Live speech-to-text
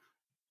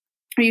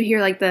or you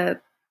hear like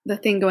the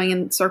thing going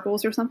in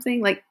circles or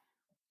something. Like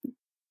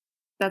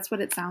that's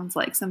what it sounds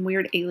like, some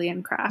weird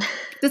alien craft.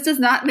 This does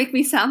not make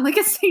me sound like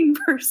a sane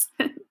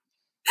person.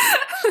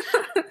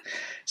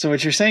 So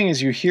what you're saying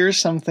is you hear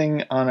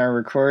something on our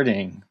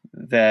recording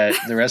that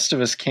the rest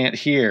of us can't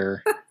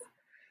hear.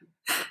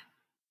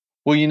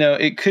 Well,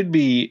 it could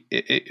be,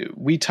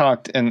 we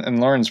talked, and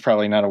Lauren's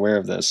probably not aware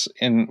of this.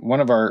 In one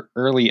of our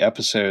early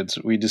episodes,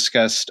 we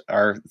discussed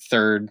our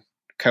third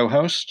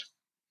co-host,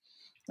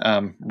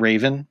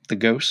 Raven, the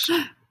ghost.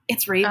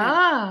 It's Raven.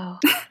 Oh.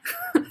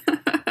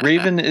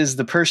 Raven is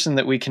the person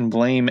that we can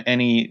blame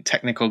any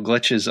technical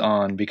glitches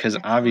on because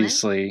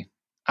Excellent.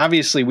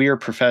 obviously we are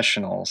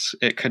professionals.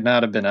 It could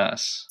not have been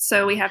us.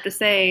 So we have to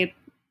say,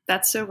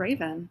 that's so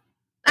Raven.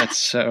 That's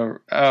so,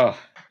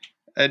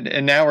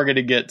 and now we're going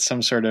to get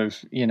some sort of,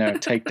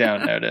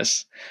 takedown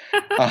notice.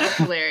 That's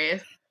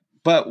hilarious.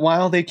 But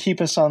while they keep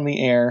us on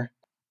the air,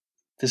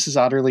 this is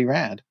Otterly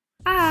Rad.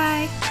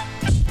 Hi.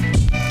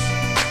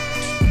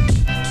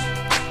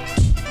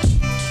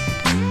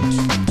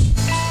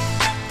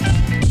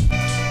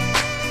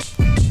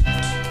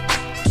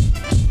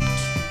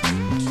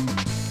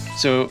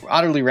 So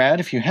Otterly Rad,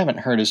 if you haven't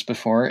heard us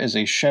before, is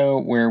a show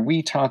where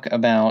we talk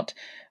about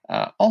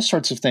all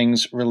sorts of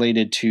things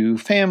related to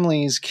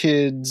families,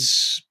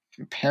 kids,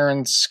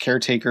 parents,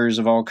 caretakers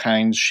of all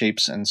kinds,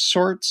 shapes, and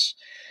sorts.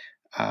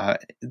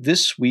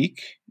 This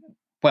week,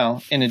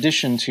 well, in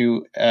addition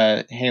to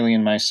Haley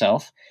and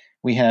myself,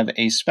 we have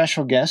a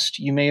special guest.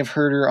 You may have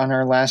heard her on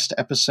our last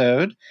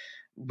episode.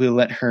 We'll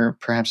let her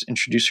perhaps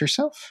introduce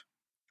herself.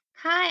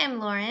 Hi, I'm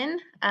Lauren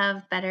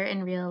of Better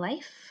in Real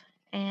Life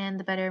and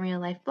the Better in Real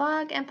Life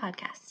blog and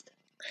podcast.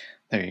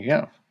 There you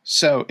go.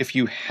 So if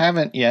you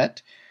haven't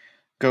yet,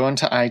 go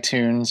onto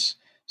iTunes,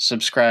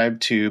 subscribe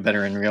to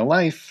Better in Real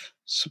Life,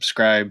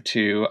 subscribe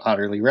to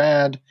Otterly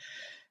Rad,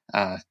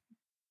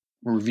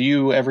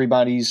 review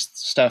everybody's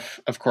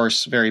stuff, of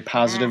course, very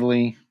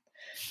positively,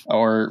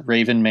 or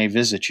Raven may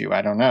visit you.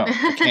 I don't know.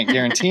 I can't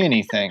guarantee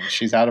anything.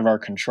 She's out of our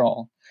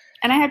control.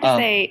 And I have to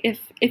say,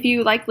 if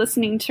you like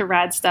listening to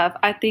rad stuff,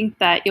 I think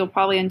that you'll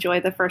probably enjoy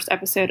the first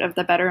episode of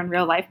the Better in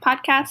Real Life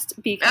podcast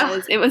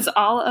because it was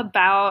all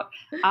about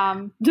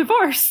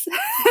divorce.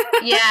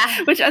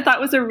 Yeah. Which I thought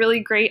was a really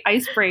great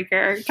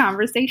icebreaker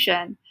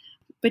conversation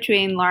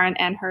between Lauren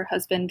and her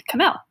husband,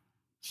 Camille.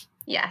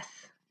 Yes.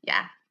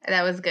 Yeah.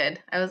 That was good.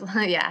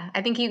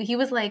 I think he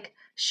was like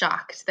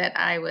shocked that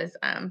I was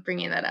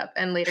bringing that up.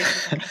 And later he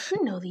was like, I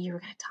didn't know that you were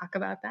going to talk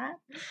about that.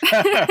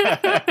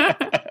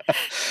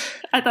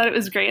 I thought it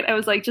was great. I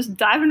was like, just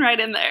diving right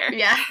in there.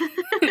 Yeah.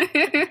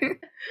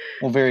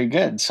 Well, very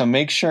good. So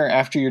make sure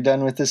after you're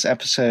done with this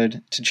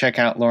episode to check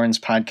out Lauren's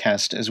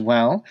podcast as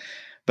well.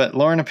 But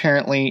Lauren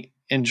apparently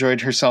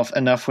enjoyed herself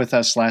enough with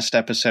us last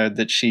episode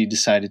that she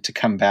decided to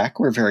come back.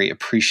 We're very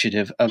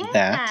appreciative of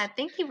that. Yeah,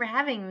 thank you for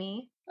having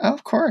me. Oh,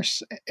 of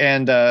course.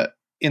 And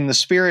in the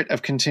spirit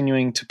of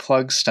continuing to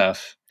plug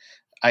stuff,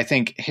 I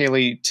think,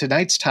 Haley,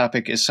 tonight's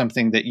topic is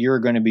something that you're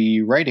going to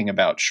be writing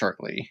about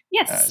shortly.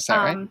 Yes. Is that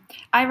right?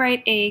 I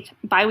write a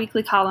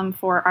biweekly column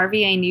for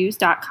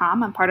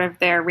rvanews.com. I'm part of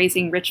their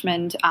Raising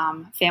Richmond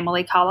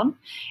family column.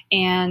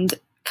 And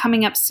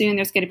coming up soon,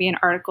 there's going to be an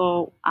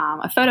article,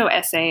 a photo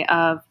essay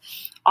of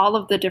all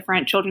of the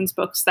different children's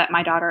books that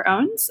my daughter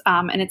owns.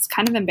 And it's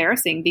kind of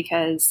embarrassing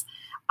because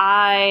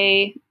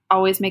I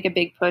always make a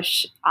big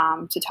push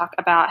to talk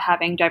about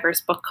having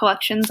diverse book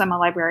collections. I'm a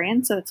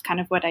librarian, so that's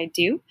kind of what I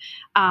do.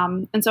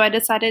 And so I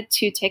decided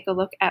to take a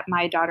look at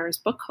my daughter's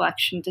book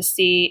collection to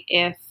see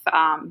if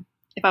I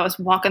was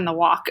walking the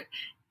walk.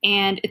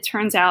 And it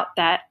turns out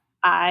that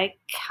I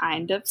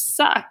kind of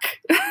suck.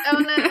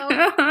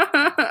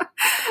 Oh,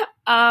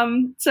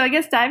 no. So I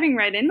guess diving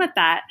right in with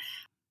that,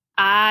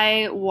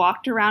 I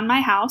walked around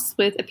my house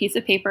with a piece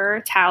of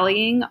paper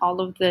tallying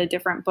all of the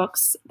different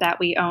books that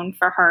we own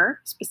for her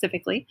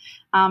specifically.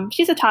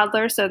 She's a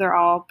toddler, so they're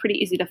all pretty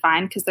easy to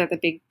find because they're the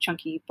big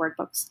chunky board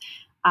books.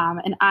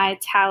 And I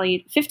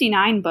tallied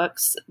 59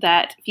 books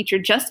that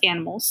featured just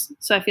animals.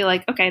 So I feel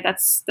like, okay,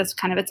 that's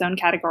kind of its own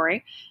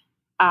category.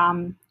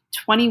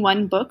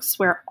 21 books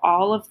where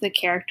all of the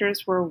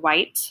characters were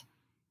white.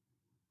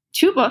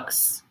 2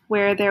 books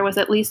where there was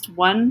at least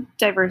one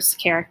diverse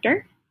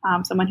character.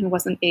 Someone who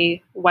wasn't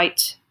a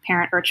white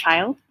parent or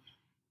child.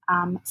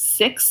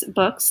 6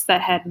 books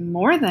that had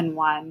more than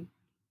one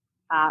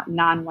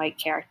non-white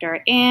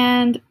character,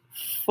 and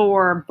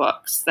 4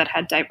 books that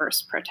had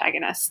diverse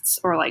protagonists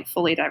or like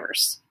fully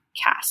diverse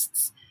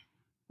casts,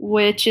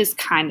 which is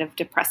kind of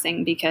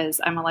depressing because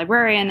I'm a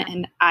librarian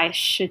and I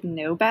should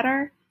know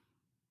better.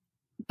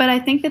 But I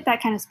think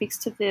that kind of speaks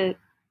to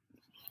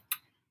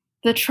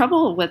the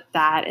trouble with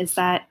that is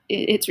that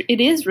it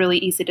is really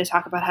easy to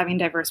talk about having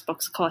diverse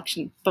book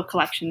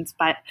collections,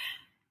 but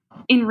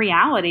in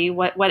reality,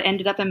 what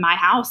ended up in my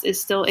house is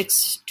still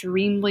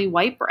extremely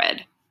white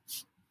bread.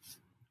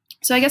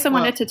 So I guess I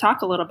wanted to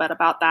talk a little bit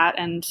about that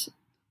and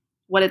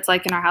what it's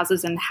like in our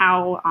houses and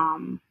how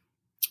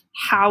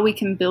we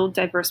can build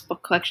diverse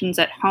book collections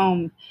at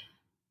home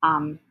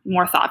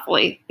more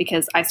thoughtfully,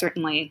 because I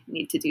certainly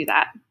need to do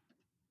that.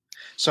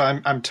 So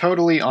I'm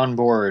totally on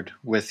board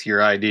with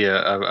your idea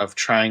of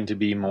trying to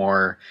be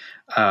more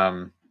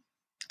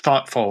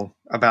thoughtful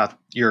about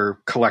your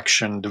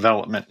collection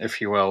development, if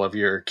you will, of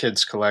your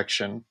kids'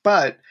 collection.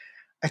 But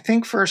I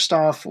think first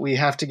off, we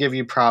have to give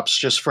you props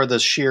just for the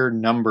sheer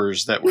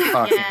numbers that we're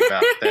talking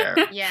about there.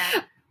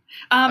 Yeah.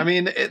 I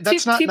mean,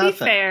 that's not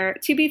nothing.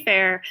 To be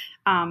fair,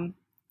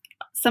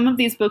 some of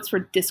these books were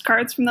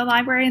discards from the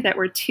library that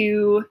were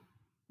too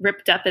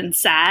ripped up and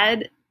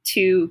sad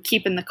to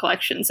keep in the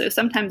collection. So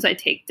sometimes I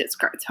take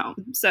discards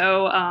home.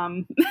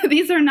 So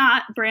these are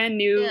not brand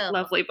new,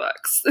 lovely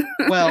books.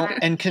 Well,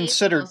 and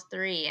consider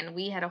 3, and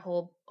we had a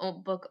whole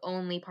book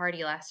only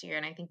party last year,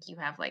 and I think you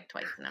have like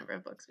twice the number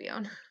of books we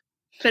own.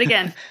 But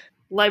again,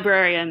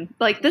 librarian,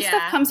 like this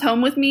stuff comes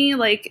home with me,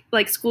 like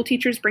school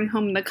teachers bring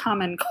home the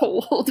common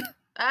cold.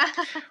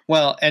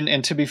 Well,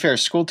 and to be fair,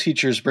 school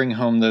teachers bring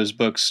home those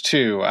books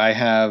too. I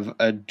have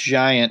a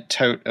giant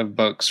tote of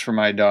books for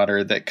my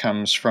daughter that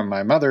comes from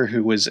my mother,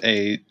 who was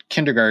a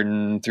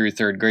kindergarten through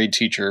third grade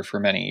teacher for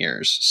many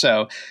years.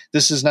 So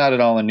this is not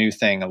at all a new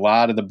thing. A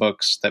lot of the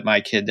books that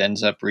my kid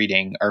ends up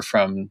reading are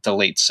from the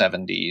late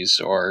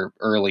 70s or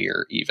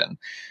earlier even.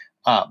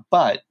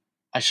 But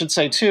I should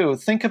say too,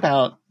 think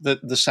about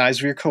the size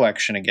of your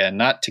collection again,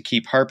 not to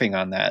keep harping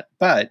on that,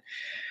 but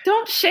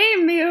don't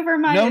shame me over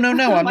my No, I'm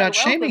my not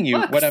shaming you.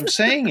 books. What I'm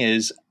saying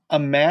is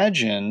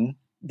imagine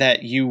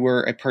that you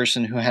were a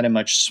person who had a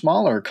much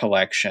smaller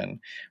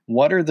collection.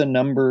 What are the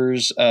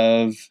numbers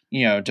of,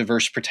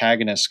 diverse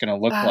protagonists going to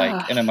look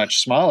like in a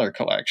much smaller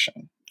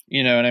collection?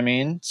 You know what I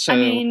mean? So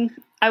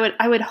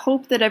I would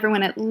hope that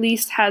everyone at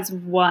least has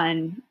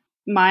one.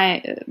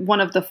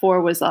 One of the 4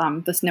 was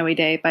The Snowy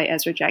Day by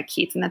Ezra Jack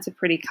Keats, and that's a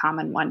pretty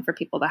common one for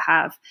people to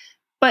have.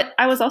 But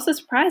I was also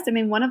surprised. I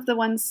mean, one of the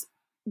ones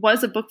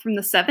was a book from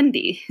the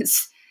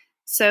 70s.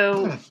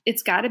 So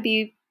it's got to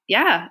be,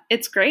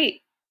 it's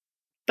great.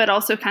 But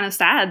also kind of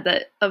sad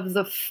that of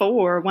the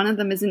 4, one of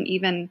them isn't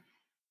even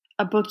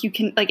a book you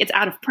can, it's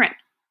out of print.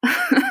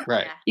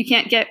 Right. You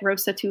can't get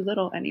Rosa Too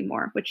Little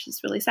anymore, which is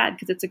really sad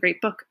because it's a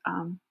great book.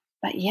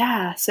 But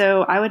yeah,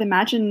 so I would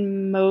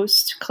imagine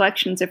most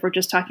collections, if we're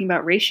just talking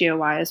about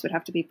ratio-wise, would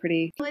have to be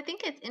pretty... Well, I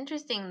think it's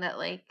interesting that,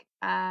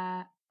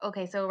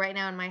 okay, so right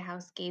now in my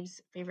house,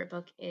 Gabe's favorite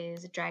book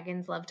is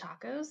Dragons Love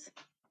Tacos.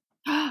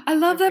 I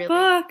love that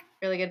book.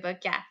 Really good book,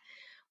 yeah.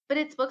 But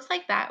it's books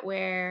like that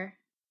where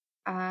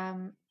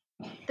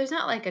there's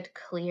not like a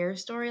clear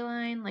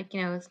storyline.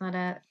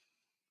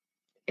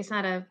 It's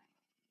not a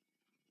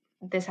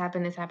this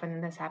happened,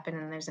 and this happened,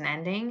 and there's an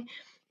ending.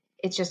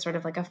 It's just sort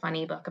of like a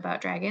funny book about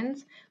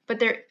dragons. But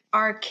there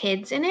are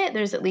kids in it.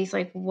 There's at least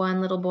like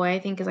one little boy, I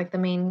think, is like the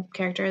main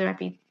character. There might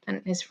be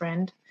his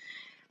friend.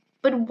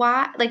 But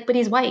why? But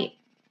he's white.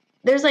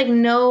 There's like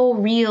no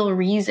real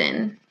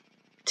reason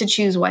to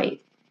choose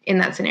white in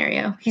that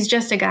scenario. He's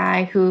just a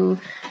guy who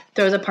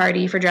throws a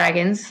party for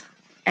dragons,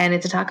 and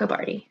it's a taco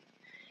party.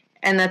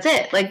 And that's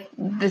it.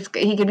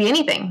 He could be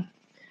anything.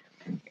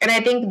 And I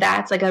think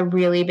that's like a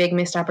really big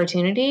missed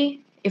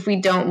opportunity if we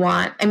don't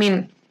want...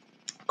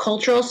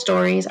 cultural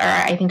stories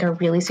I think are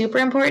really super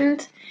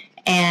important.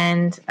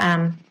 And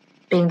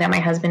being that my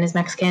husband is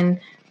Mexican,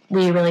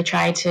 we really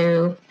try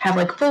to have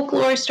like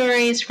folklore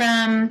stories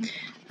from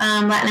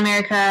Latin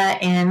America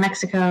and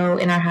Mexico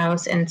in our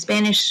house, and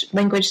Spanish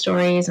language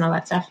stories and all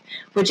that stuff,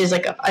 which is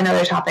like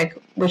another topic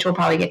which we'll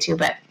probably get to,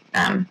 but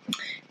that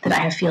I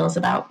have feels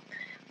about.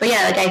 But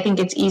yeah, I think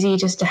it's easy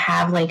just to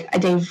have like a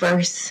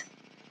diverse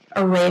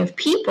array of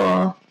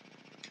people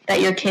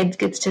that your kid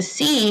gets to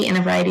see in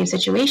a variety of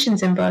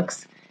situations in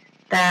books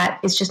that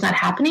is just not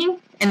happening.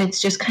 And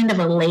it's just kind of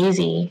a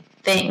lazy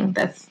thing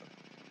that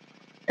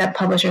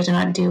publishers are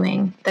not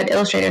doing, that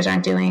illustrators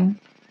aren't doing.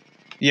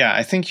 Yeah,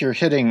 I think you're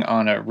hitting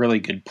on a really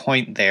good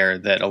point there,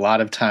 that a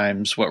lot of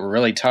times what we're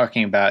really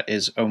talking about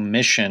is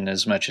omission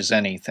as much as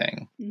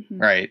anything,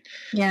 right?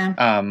 Yeah.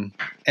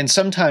 And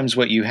sometimes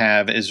what you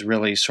have is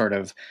really sort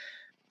of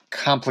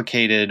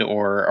complicated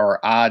or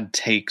odd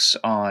takes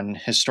on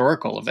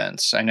historical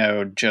events. I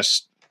know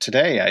just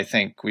today, I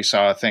think we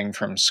saw a thing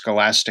from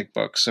Scholastic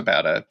Books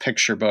about a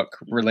picture book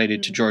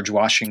related to George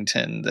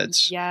Washington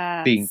that's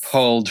being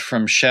pulled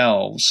from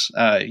shelves.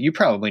 You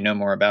probably know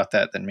more about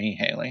that than me,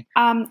 Haley.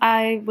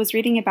 I was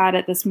reading about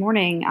it this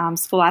morning.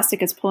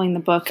 Scholastic is pulling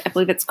the book. I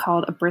believe it's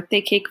called A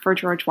Birthday Cake for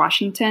George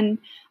Washington.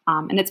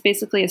 And it's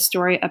basically a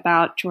story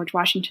about George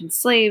Washington's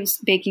slaves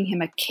baking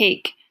him a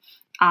cake,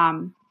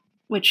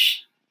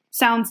 which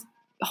sounds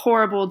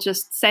horrible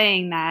just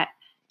saying that.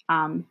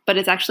 But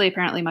it's actually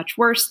apparently much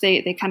worse.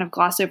 They kind of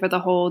gloss over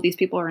the whole these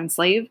people are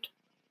enslaved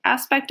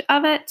aspect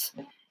of it.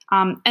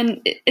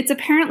 And it's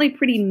apparently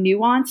pretty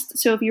nuanced.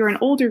 So if you're an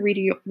older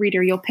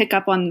reader, you'll pick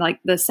up on like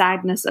the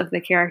sadness of the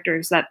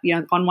characters that,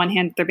 on one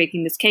hand, they're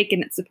baking this cake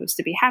and it's supposed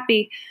to be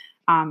happy,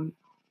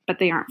 but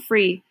they aren't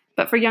free.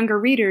 But for younger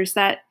readers,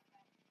 that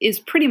is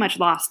pretty much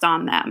lost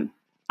on them.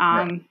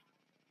 Right.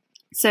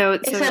 So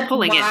they're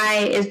pulling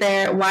why is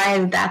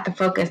that the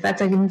focus?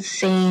 That's an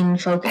insane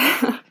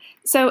focus.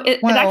 So it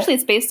actually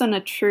is based on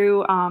a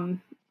true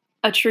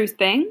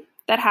thing.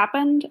 that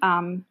happened.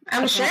 I'm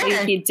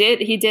sure. He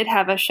did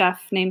have a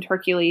chef named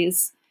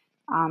Hercules.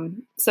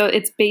 So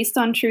it's based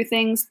on true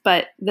things,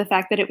 but the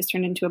fact that it was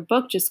turned into a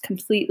book just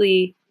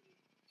completely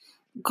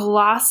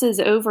glosses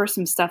over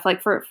some stuff.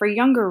 Like for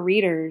younger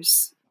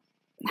readers,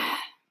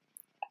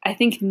 I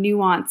think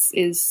nuance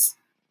is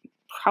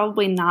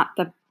probably not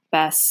the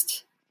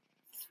best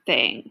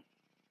thing.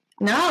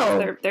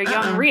 No, they're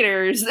young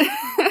readers.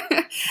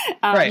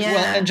 Right. Yeah.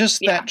 Well, and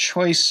just that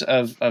choice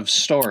of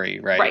story,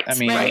 right? Right, I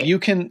mean, right. you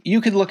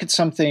could look at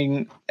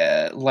something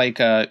like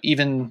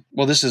even,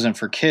 well, this isn't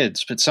for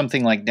kids, but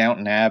something like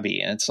Downton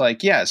Abbey, and it's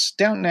like, yes,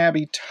 Downton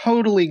Abbey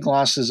totally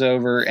glosses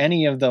over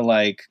any of the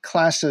like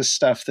classist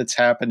stuff that's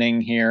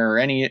happening here, or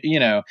any,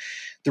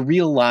 the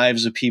real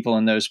lives of people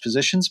in those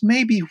positions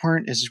maybe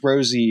weren't as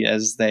rosy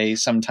as they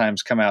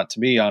sometimes come out to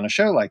be on a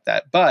show like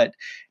that. But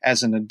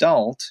as an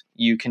adult,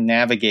 you can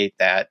navigate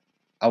that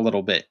a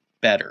little bit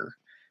better.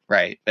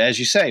 Right. But as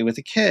you say, with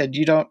a kid,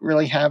 you don't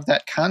really have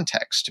that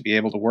context to be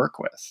able to work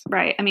with.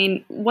 Right. I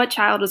mean, what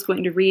child is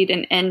going to read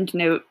an end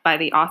note by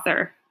the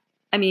author?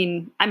 I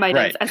mean, I might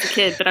have as a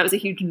kid, but I was a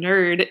huge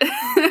nerd.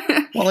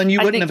 Well, and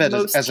you wouldn't have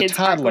as a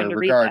toddler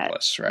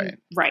regardless, right?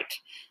 Right.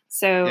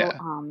 So,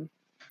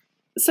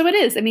 so it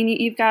is. I mean,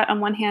 you've got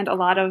on one hand a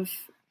lot of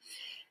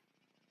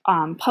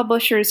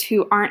publishers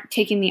who aren't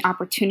taking the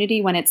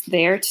opportunity when it's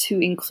there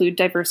to include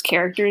diverse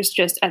characters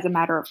just as a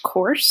matter of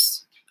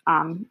course.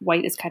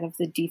 White is kind of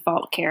the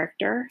default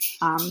character.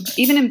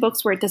 Even in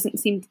books where it doesn't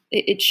seem,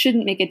 it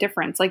shouldn't make a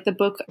difference. Like the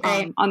book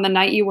On the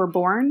Night You Were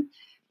Born,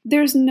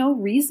 there's no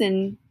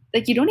reason,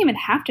 like you don't even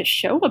have to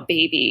show a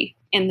baby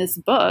in this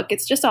book.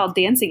 It's just all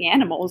dancing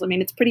animals. I mean,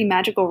 it's pretty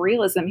magical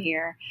realism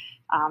here.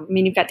 I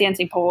mean, you've got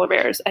dancing polar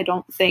bears. I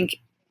don't think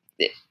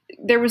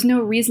there was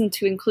no reason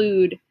to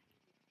include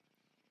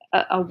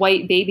a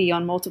white baby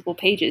on multiple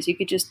pages. You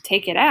could just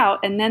take it out,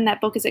 and then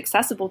that book is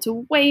accessible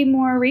to way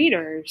more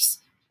readers.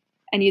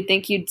 And you'd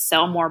think you'd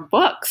sell more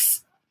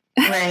books.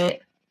 Right.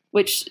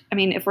 Which, I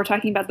mean, if we're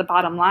talking about the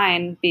bottom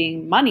line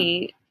being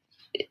money,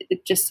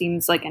 it just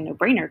seems like a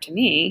no-brainer to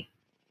me.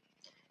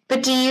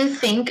 But do you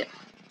think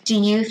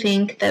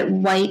that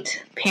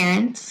white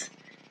parents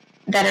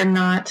that are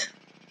not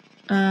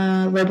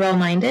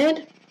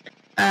liberal-minded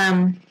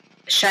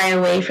shy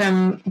away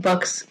from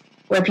books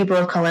where people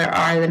of color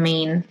are the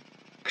main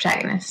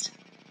protagonist?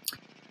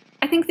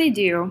 I think they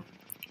do.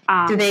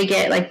 Do they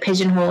get like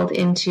pigeonholed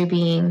into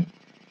being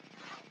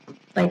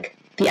like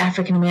the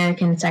African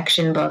American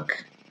section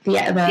book, the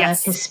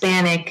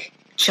Hispanic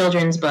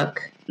children's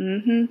book,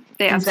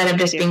 instead of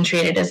just being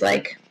treated as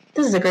like,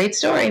 this is a great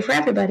story for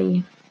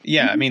everybody?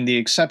 Yeah, I mean, the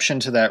exception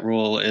to that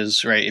rule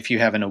is, right, if you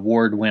have an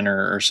award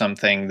winner or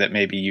something that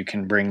maybe you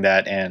can bring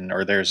that in,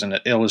 or there's an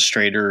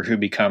illustrator who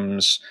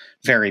becomes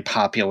very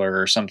popular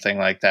or something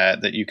like that,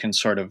 that you can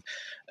sort of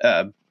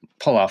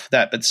pull off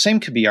that. But the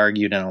same could be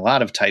argued in a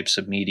lot of types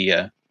of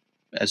media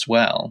as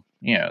well,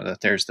 that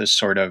there's this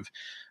sort of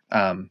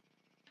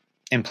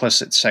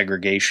implicit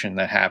segregation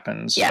that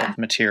happens of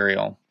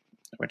material,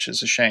 which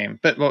is a shame.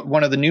 But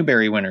one of the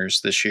Newbery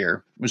winners this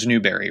year was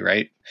Newbery,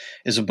 right?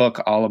 Is a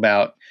book all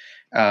about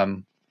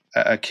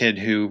a kid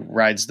who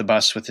rides the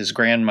bus with his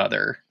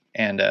grandmother.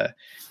 And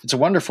it's a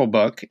wonderful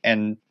book.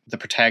 And the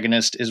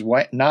protagonist is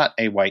not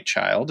a white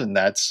child. And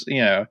that's,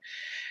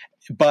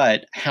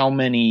 but how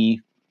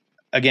many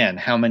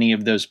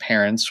of those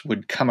parents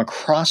would come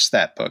across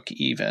that book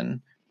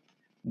even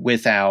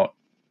without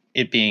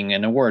it being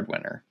an award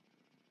winner?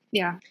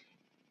 Yeah.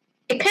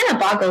 It kind of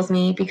boggles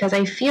me because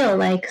I feel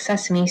like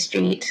Sesame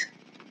Street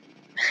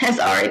has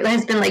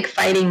been like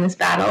fighting this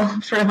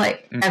battle for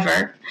like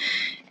ever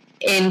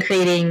in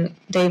creating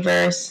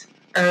diverse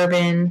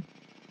urban,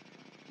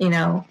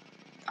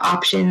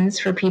 options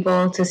for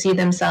people to see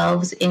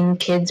themselves in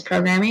kids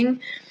programming.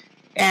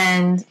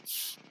 And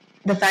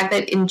the fact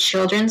that in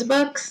children's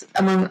books,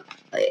 and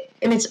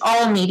it's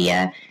all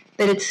media,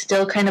 that it's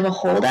still kind of a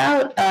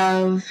holdout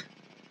of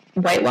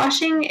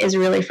whitewashing is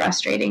really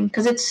frustrating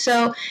because it's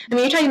so,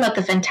 you're talking about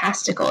the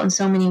fantastical in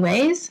so many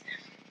ways.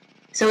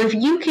 So if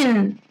you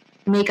can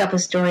make up a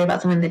story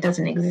about something that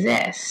doesn't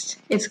exist,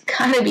 it's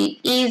gotta be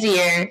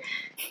easier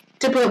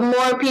to put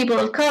more people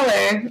of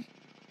color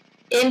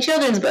in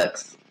children's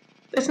books.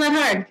 It's not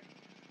hard.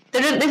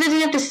 It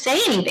doesn't have to say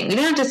anything. You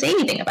don't have to say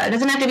anything about it. It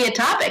doesn't have to be a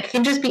topic.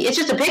 It's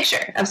just a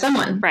picture of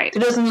someone who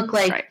doesn't look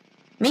like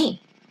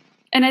me.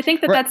 And I think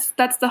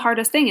that's the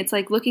hardest thing. It's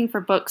like looking for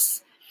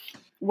books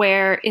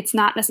where it's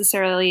not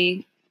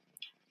necessarily,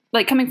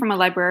 like coming from a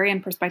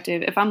librarian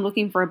perspective, if I'm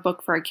looking for a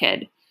book for a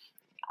kid,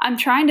 I'm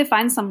trying to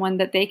find someone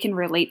that they can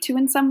relate to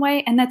in some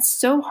way. And that's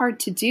so hard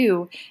to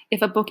do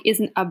if a book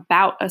isn't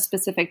about a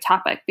specific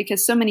topic,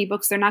 because so many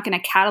books, they're not going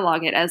to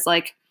catalog it as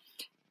like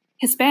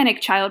Hispanic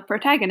child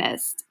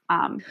protagonist.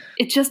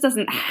 It just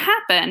doesn't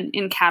happen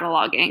in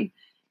cataloging.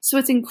 So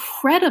it's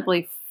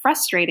incredibly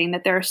frustrating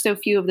that there are so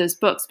few of those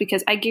books,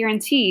 because I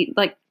guarantee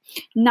like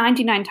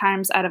 99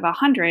 times out of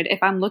 100,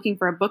 if I'm looking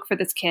for a book for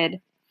this kid,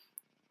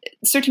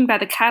 searching by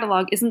the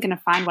catalog isn't going to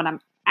find what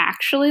I'm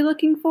actually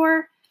looking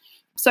for.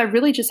 So I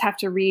really just have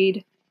to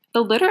read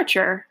the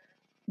literature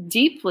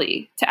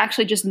deeply to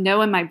actually just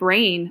know in my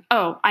brain,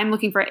 oh, I'm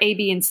looking for A,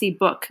 B, and C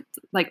book,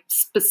 like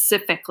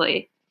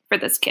specifically for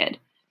this kid.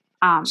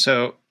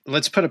 So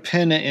let's put a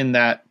pin in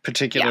that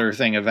particular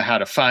thing of how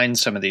to find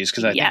some of these,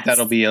 because I think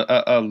that'll be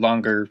a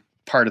longer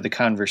part of the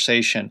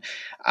conversation.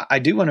 I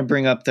do want to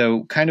bring up,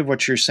 though, kind of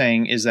what you're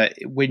saying is that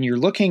when you're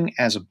looking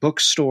as a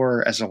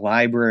bookstore, as a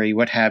library,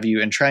 what have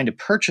you, and trying to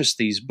purchase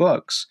these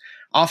books,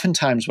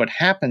 oftentimes what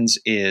happens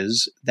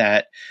is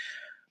that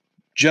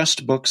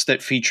just books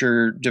that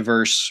feature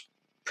diverse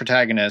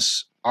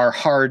protagonists are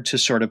hard to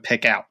sort of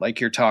pick out, like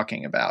you're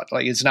talking about.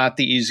 Like, it's not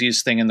the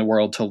easiest thing in the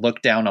world to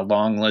look down a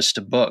long list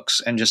of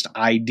books and just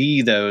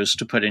ID those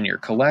to put in your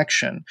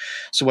collection.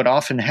 So what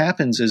often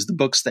happens is the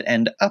books that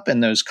end up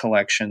in those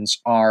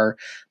collections are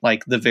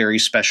like the very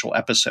special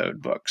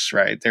episode books,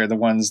 right? They're the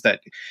ones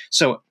that,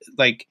 so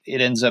like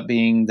it ends up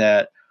being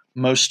that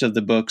most of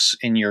the books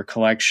in your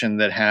collection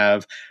that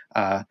have,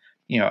 a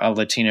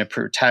Latina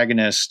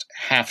protagonist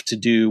have to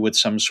do with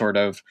some sort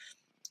of,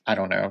 I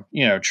don't know,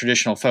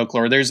 traditional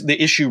folklore. There's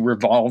the issue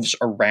revolves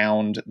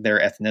around their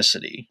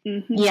ethnicity.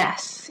 Mm-hmm.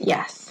 Yes.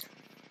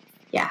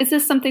 Yeah. Is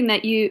this something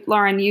that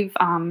Lauren, you've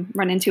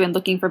run into in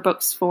looking for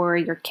books for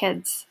your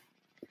kids?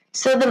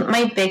 So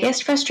my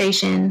biggest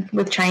frustration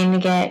with trying to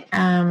get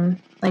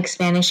like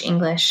Spanish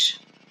English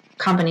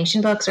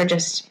combination books or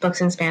just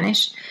books in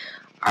Spanish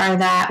are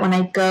that when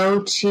I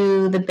go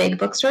to the big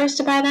bookstores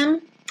to buy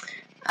them,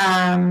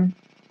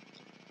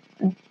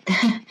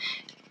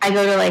 I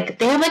go to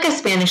they have a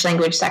Spanish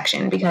language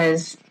section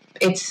because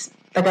it's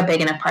a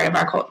big enough part of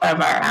our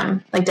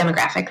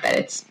demographic that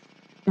it's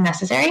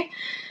necessary.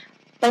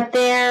 But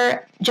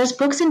they're just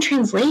books in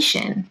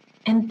translation,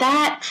 and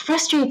that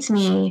frustrates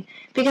me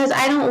because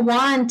I don't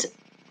want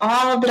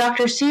all of the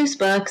Dr. Seuss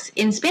books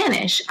in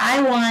Spanish.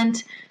 I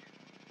want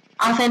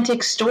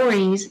authentic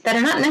stories that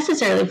are not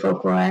necessarily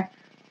folklore,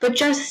 but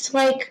just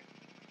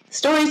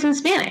stories in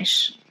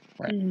Spanish,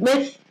 right,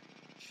 with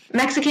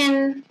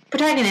Mexican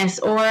protagonists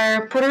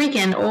or Puerto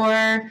Rican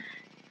or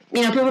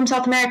people from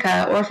South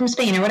America or from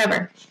Spain or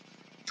whatever.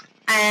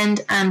 And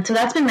so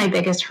that's been my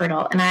biggest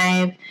hurdle. And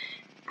I've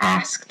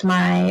asked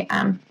my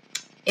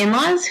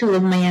in-laws who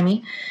live in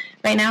Miami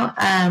right now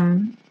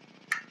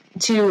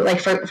to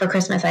for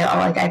Christmas.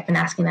 I've been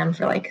asking them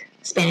for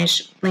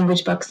Spanish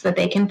language books that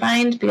they can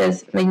find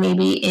because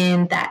maybe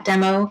in that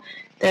demo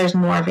there's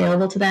more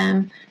available to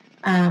them.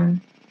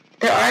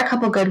 There are a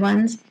couple good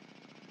ones,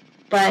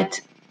 but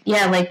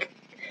yeah,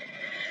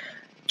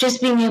 just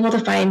being able to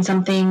find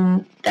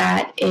something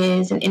that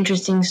is an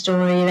interesting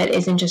story that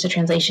isn't just a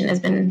translation has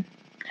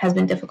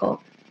been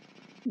difficult.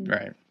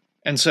 Right.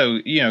 And so,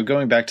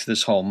 going back to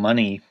this whole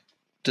money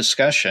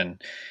discussion,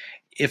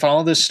 if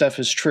all this stuff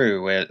is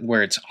true,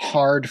 where it's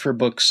hard for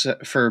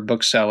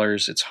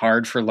booksellers, it's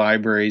hard for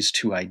libraries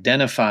to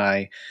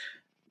identify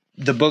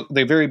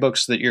the very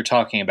books that you're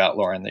talking about,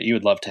 Lauren, that you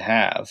would love to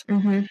have.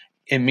 Mm-hmm.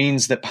 It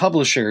means that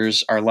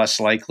publishers are less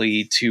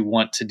likely to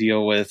want to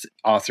deal with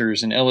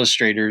authors and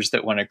illustrators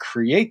that want to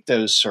create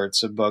those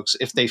sorts of books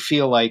if they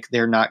feel like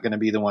they're not going to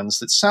be the ones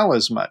that sell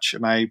as much.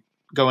 Am I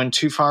going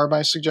too far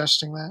by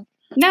suggesting that?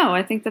 No,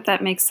 I think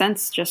that makes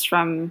sense just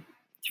from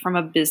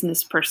a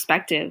business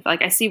perspective.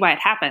 I see why it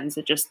happens.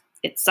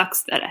 It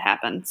sucks that it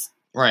happens.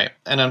 Right.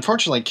 And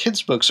unfortunately,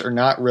 kids' books are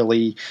not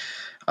really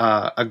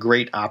a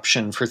great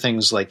option for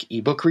things like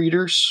ebook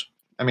readers.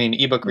 I mean,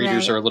 ebook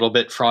readers are a little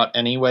bit fraught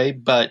anyway,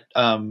 but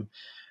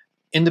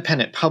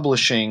independent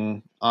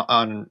publishing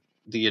on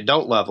the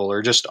adult level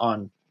or just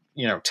on,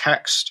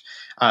 text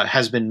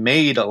has been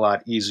made a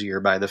lot easier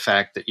by the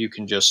fact that you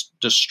can just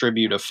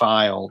distribute a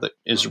file that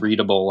is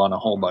readable on a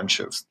whole bunch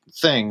of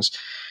things.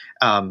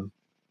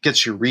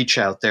 Gets your reach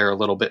out there a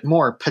little bit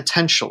more,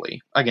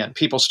 potentially. Again,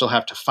 people still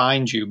have to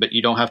find you, but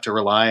you don't have to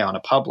rely on a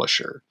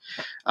publisher.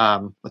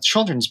 With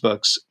children's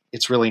books,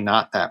 it's really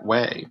not that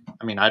way.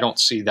 I mean, I don't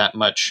see that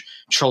much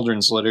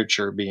children's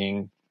literature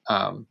being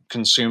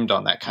consumed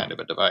on that kind of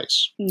a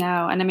device.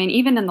 No, and I mean,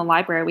 even in the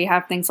library, we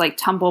have things like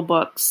Tumble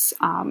books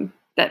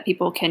that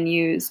people can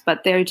use,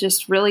 but they're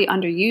just really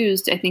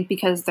underused, I think,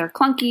 because they're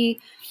clunky.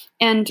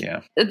 And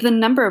the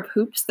number of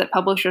hoops that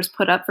publishers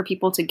put up for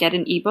people to get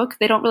an ebook,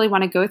 they don't really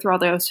want to go through all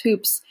those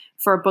hoops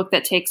for a book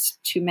that takes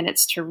 2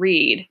 minutes to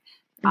read.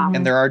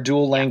 And there are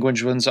dual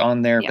language ones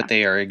on there, but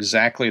they are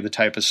exactly the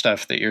type of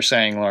stuff that you're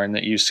saying, Lauren,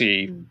 that you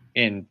see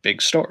in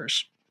big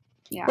stores.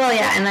 Yeah. Well,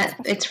 yeah, and that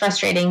it's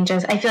frustrating.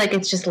 I feel like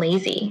it's just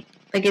lazy.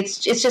 It's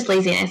just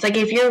laziness.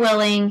 If you're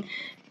willing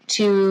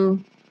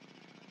to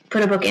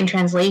put a book in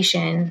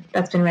translation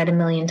that's been read 1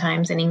 million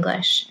times in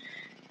English,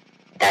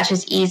 that's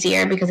just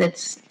easier because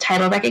it's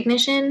title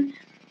recognition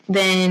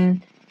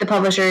than the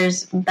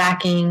publishers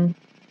backing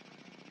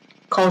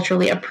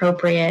culturally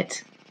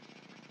appropriate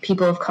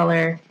people of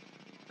color.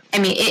 I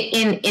mean,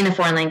 in a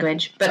foreign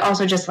language, but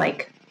also just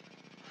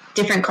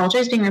different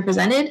cultures being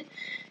represented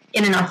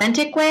in an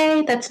authentic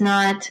way. That's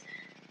not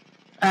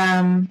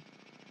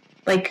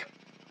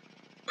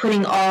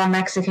putting all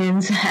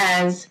Mexicans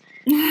as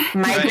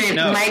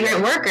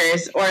migrant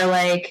workers, or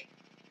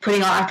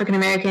putting all African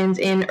Americans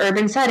in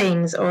urban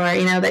settings, or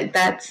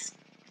that's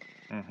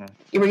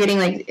we're getting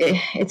like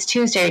it's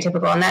too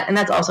stereotypical, and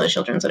that's also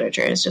children's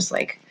literature. It's just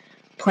like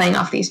playing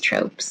off these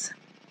tropes.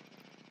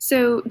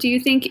 So, do you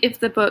think if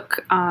the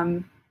book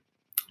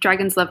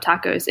Dragons Love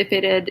Tacos, if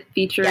it had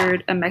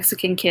featured a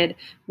Mexican kid,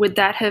 would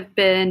that have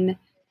been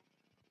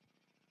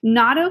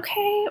not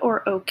okay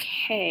or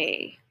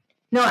okay?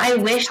 No, I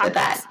wish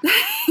that.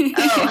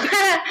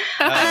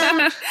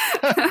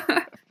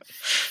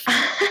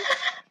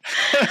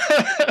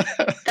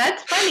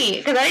 That's funny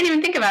because I didn't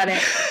even think about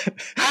it.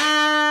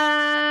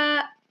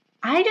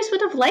 I just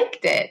would have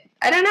liked it.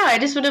 I don't know. I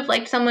just would have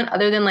liked someone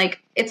other than like,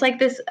 it's like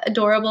this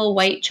adorable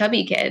white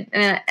chubby kid.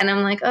 And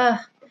I'm like,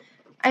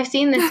 I've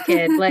seen this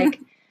kid like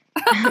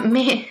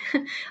me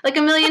like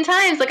a million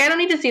times. Like, I don't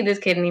need to see this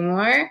kid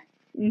anymore.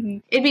 Mm-hmm.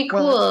 It'd be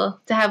cool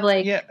to have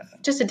like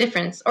just a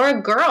difference, or a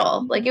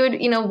girl. Like it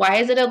would, why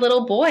is it a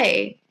little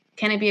boy?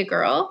 Can it be a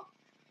girl?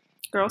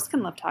 Girls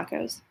can love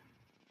tacos.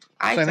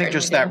 I think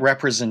just that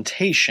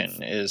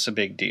representation is a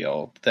big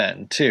deal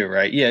then too,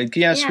 right? Yeah,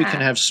 yes, we can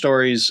have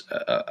stories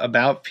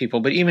about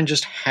people, but even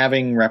just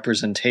having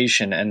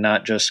representation and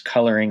not just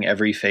coloring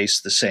every face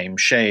the same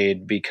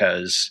shade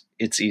because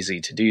it's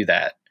easy to do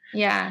that.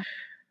 Yeah.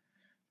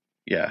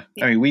 Yeah.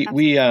 I mean,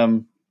 we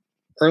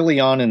early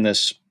on in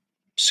this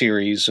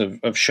series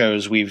of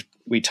shows, we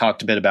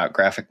talked a bit about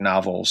graphic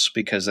novels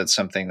because that's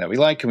something that we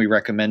like, and we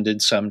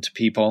recommended some to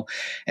people.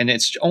 And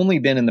it's only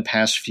been in the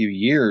past few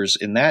years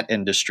in that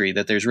industry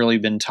that there's really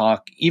been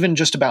talk even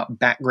just about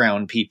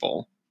background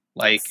people.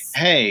 Like,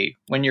 hey,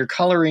 when you're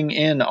coloring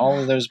in all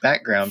of those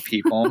background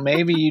people,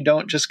 maybe you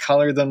don't just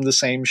color them the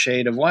same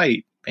shade of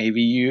white.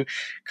 Maybe you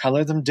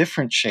color them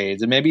different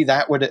shades. And maybe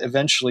that would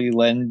eventually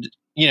lead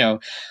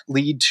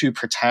to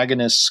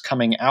protagonists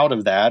coming out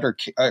of that, or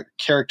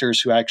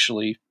characters who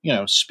actually,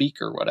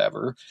 speak or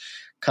whatever,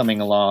 coming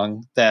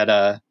along that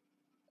are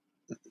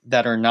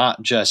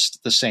not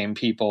just the same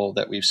people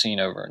that we've seen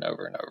over and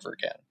over and over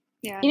again.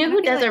 Yeah, you know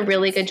who does a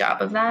really good job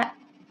of that,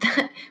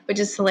 which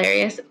is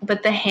hilarious.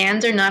 But the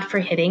hands are not for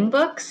hitting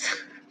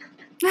books.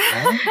 They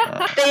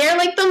are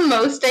like the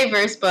most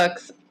diverse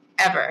books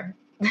ever,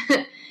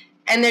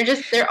 and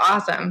they're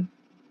awesome.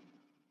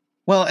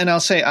 Well, and I'll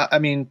say, I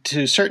mean,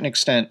 to a certain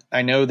extent,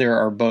 I know there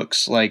are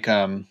books like,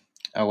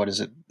 what is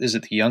it? Is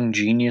it the Young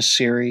Genius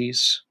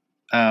series?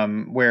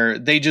 Where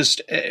they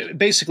just,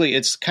 basically,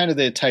 it's kind of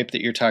the type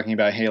that you're talking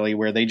about, Haley,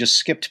 where they just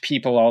skipped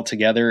people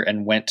altogether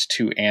and went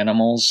to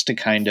animals to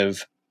kind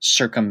of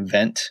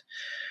circumvent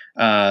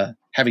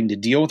having to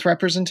deal with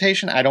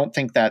representation. I don't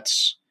think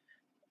that's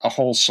a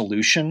whole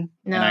solution.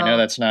 No. And I know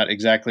that's not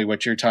exactly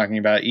what you're talking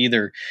about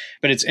either,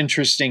 but it's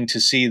interesting to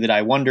see that.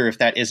 I wonder if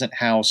that isn't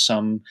how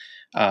some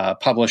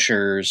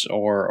publishers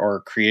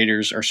or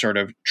creators are sort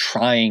of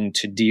trying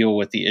to deal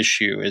with the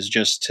issue, is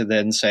just to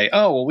then say,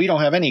 oh, well, we don't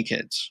have any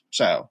kids.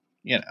 So,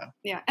 Yeah.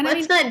 And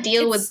let's not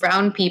deal with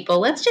brown people.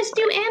 Let's just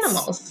do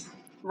animals.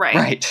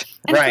 Right.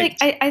 And I think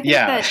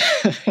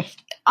that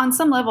on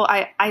some level,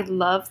 I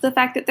love the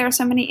fact that there are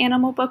so many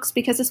animal books,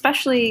 because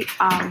especially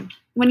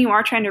when you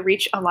are trying to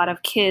reach a lot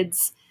of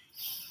kids,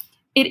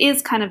 it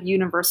is kind of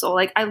universal.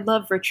 Like, I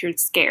love Richard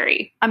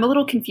Scarry. I'm a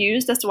little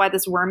confused as to why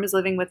this worm is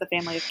living with a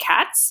family of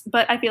cats,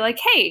 but I feel like,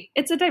 hey,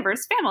 it's a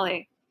diverse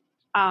family.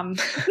 Adoption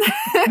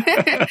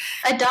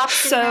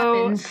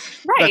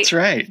happens. Right. That's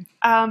right.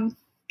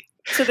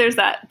 So there's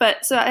that.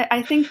 But so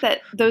I think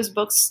that those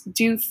books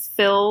do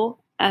fill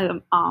a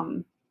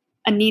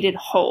needed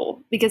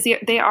hole, because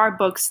they are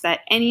books that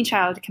any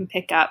child can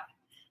pick up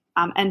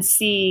and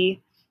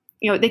see.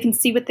 They can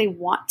see what they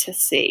want to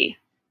see,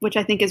 which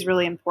I think is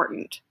really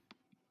important.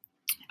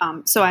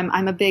 So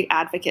I'm a big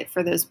advocate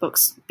for those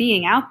books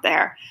being out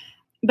there,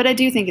 but I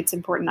do think it's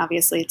important,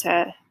 obviously,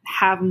 to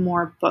have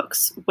more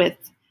books with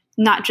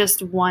not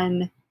just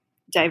one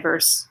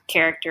diverse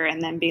character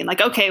and then being like,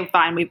 okay,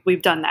 fine,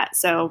 we've done that.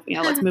 So,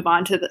 let's move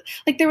on to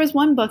there was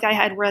one book I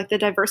had where like the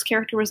diverse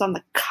character was on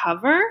the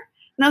cover,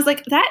 and I was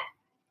like, that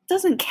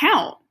doesn't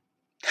count.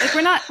 Like,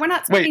 we're not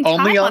spending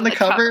time only on the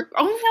cover?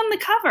 Only on the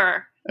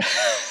cover.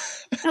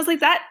 I was like,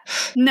 that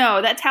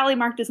tally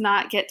mark does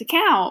not get to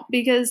count,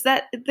 because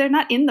they're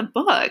not in the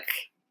book.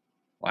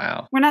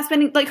 Wow. We're not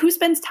spending, who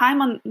spends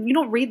time on, you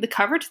don't read the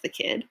cover to the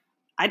kid.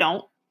 I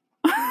don't.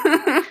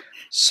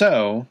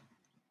 So,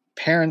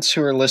 parents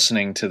who are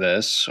listening to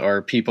this,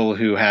 or people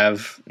who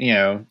have,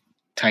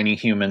 tiny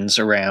humans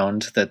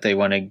around that they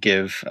want to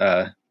give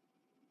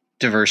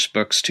diverse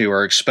books to,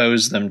 or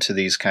expose them to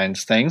these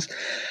kinds of things,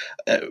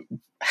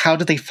 how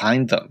do they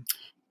find them?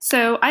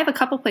 So I have a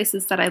couple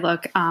places that I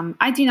look.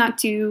 I do not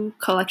do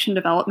collection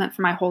development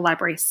for my whole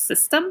library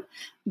system,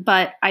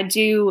 but I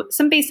do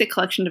some basic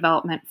collection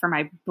development for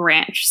my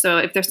branch. So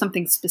if there's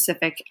something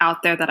specific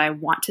out there that I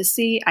want to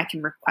see, I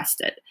can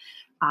request it.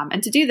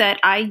 And to do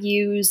that, I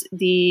use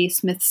the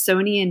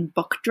Smithsonian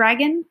Book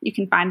Dragon. You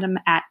can find them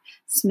at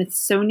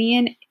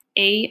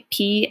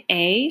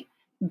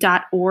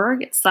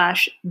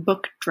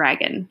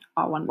smithsonianapa.org/bookdragon,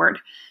 all one word.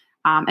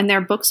 And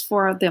they're books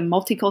for the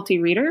multiculti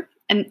reader.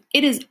 And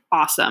it is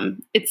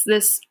awesome. It's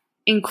this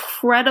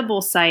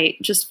incredible site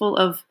just full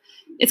of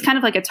it's kind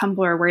of like a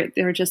Tumblr where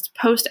they're just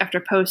post after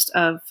post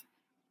of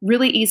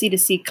really easy to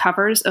see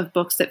covers of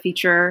books that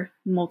feature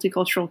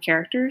multicultural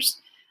characters.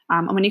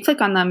 And when you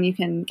click on them, you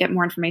can get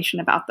more information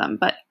about them.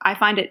 But I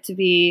find it to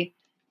be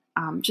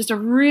just a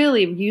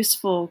really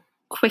useful,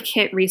 quick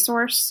hit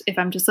resource if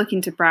I'm just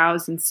looking to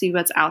browse and see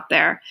what's out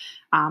there.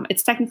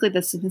 It's technically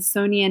the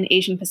Smithsonian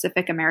Asian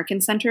Pacific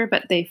American Center,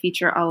 but they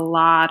feature a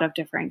lot of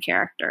different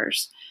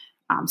characters.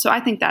 So I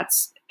think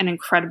that's an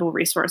incredible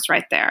resource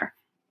right there.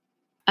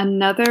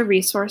 Another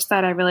resource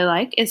that I really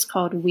like is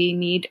called We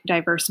Need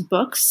Diverse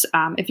Books.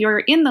 If you're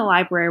in the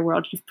library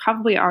world, you've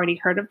probably already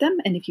heard of them.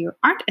 And if you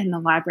aren't in the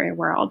library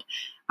world,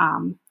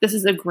 this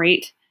is a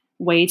great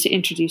way to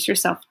introduce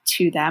yourself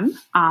to them.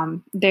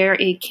 They're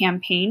a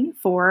campaign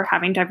for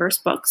having diverse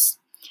books.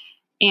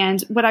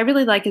 And what I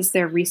really like is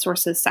their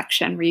resources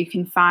section where you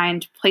can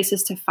find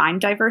places to find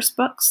diverse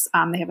books.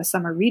 They have a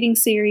summer reading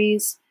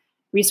series,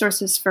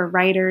 resources for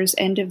writers,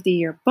 end of the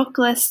year book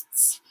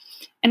lists.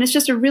 And it's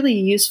just a really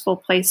useful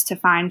place to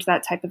find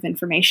that type of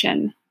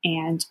information.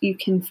 And you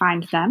can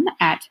find them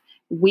at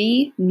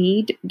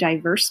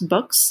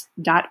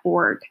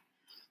weneeddiversebooks.org.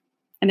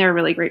 And they're a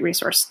really great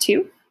resource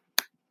too.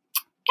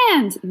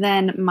 And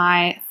then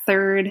my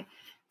third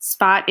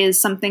spot is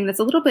something that's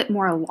a little bit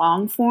more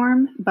long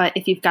form, but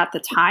if you've got the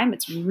time,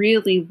 it's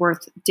really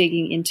worth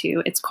digging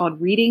into. It's called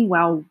Reading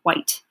While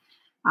White.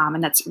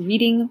 And that's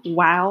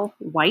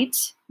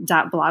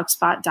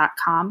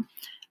readingwhilewhite.blogspot.com.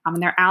 And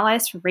they're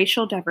allies for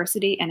racial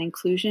diversity and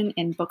inclusion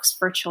in books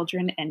for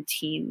children and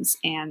teens.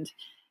 And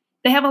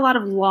they have a lot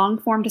of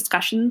long-form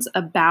discussions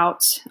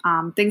about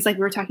things like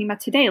we were talking about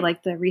today,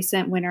 like the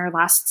recent winner,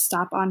 Last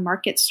Stop on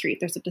Market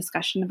Street. There's a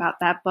discussion about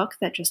that book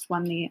that just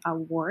won the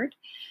award.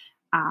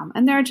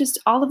 And there are just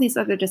all of these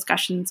other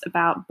discussions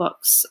about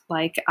books,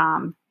 like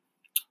the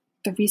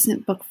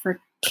recent book for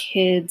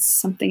kids,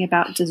 something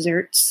about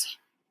desserts.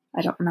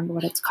 I don't remember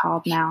what it's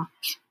called now.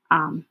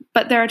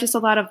 But there are just a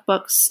lot of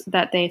books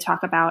that they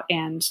talk about,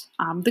 and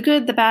the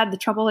good, the bad, the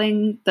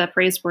troubling, the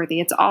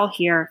praiseworthy. It's all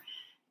here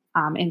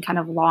in kind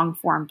of long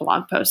form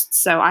blog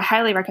posts. So I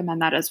highly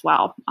recommend that as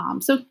well.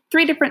 So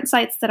 3 different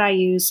sites that I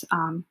use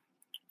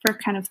for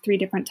kind of 3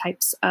 different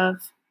types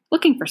of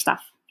looking for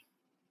stuff.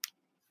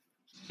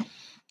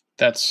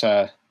 That's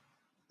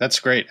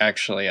great,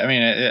 actually. I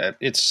mean,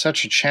 it's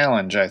such a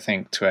challenge, I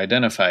think, to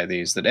identify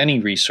these, that any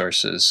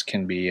resources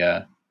can be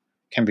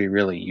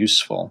really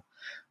useful.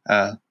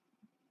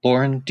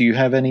 Lauren, do you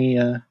have any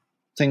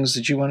things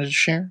that you wanted to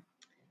share?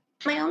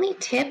 My only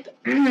tip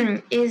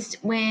is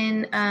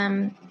when,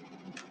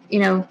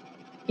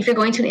 if you're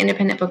going to an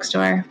independent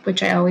bookstore,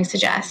 which I always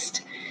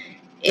suggest,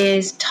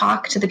 is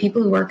talk to the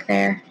people who work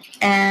there.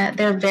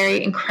 They're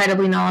very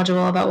incredibly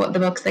knowledgeable about what the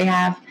books they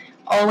have.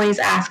 Always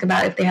ask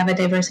about if they have a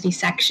diversity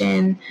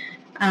section.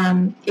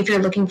 If you're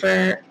looking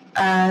for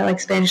like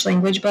Spanish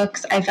language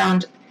books, I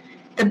found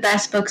the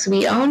best books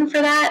we own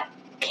for that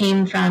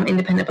came from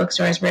independent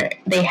bookstores where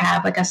they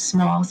have like a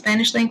small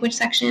Spanish language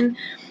section,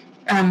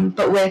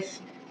 but with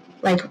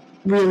like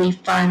really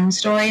fun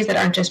stories that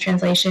aren't just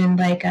translation.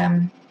 Like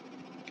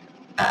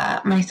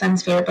my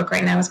son's favorite book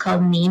right now is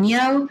called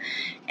Nino,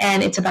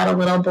 and it's about a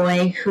little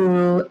boy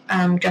who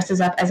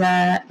dresses up as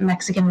a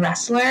Mexican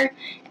wrestler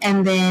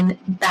and then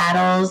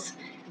battles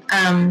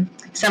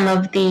some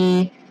of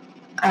the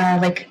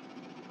like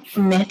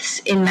myths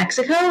in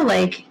Mexico.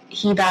 Like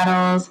he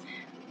battles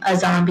a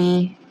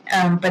zombie,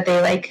 but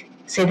they like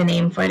say the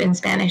name for it in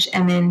Spanish,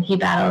 and then he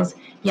battles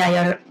La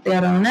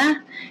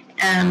Llorona,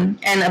 and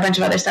a bunch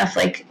of other stuff,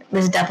 like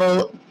this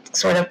devil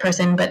sort of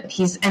person, but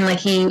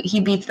he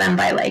beats them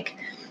by like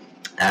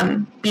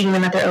beating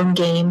them at their own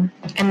game.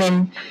 And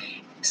then,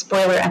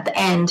 spoiler, at the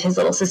end, his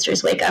little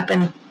sisters wake up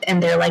and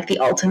they're like the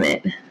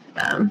ultimate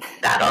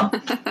battle.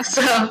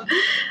 So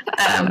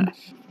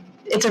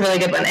it's a really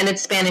good one, and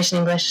it's Spanish and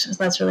English, so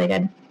that's really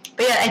good.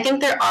 But yeah, I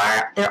think there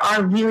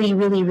are really,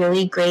 really,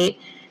 really great,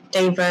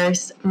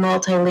 diverse,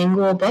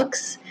 multilingual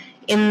books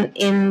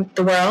in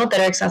the world that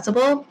are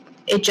accessible.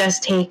 It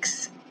just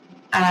takes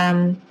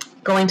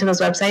going to those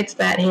websites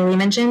that Haley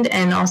mentioned,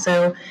 and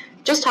also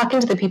just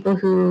talking to the people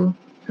who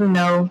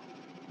know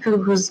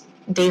whose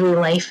daily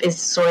life is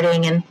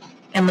sorting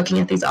and looking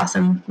at these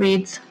awesome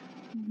reads.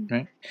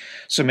 Right.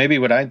 So maybe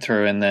what I'd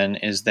throw in then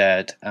is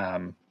that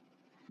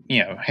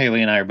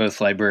Haley and I are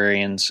both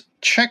librarians.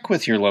 Check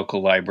with your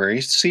local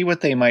libraries, see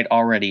what they might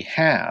already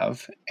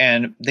have,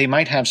 and they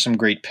might have some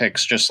great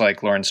picks, just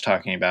like Lauren's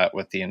talking about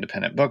with the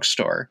independent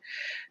bookstore.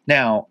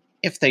 Now,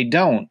 if they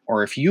don't,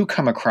 or if you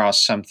come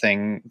across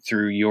something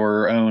through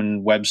your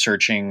own web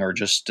searching or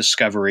just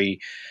discovery,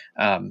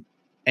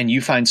 and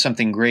you find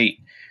something great,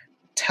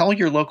 tell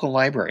your local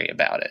library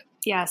about it.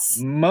 Yes.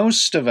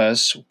 Most of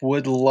us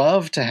would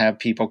love to have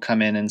people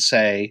come in and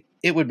say,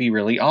 it would be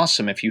really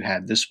awesome if you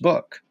had this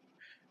book.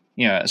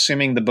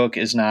 Assuming the book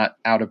is not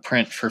out of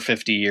print for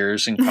 50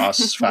 years and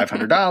costs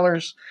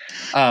 $500,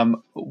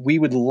 we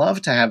would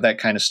love to have that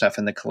kind of stuff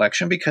in the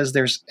collection because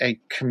there's a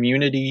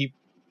community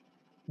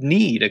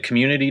need, a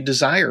community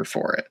desire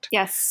for it.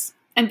 Yes.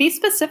 And be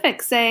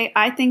specific. Say,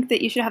 I think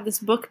that you should have this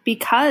book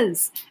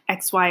because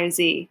X, Y, or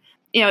Z.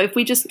 If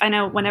we I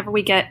know whenever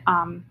we get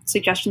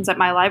suggestions at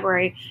my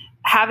library,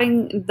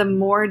 having the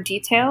more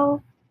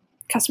detail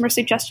customer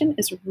suggestion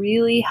is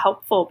really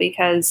helpful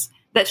because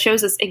that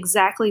shows us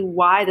exactly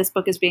why this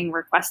book is being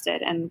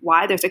requested and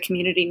why there's a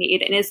community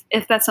need. And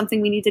if that's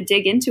something we need to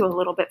dig into a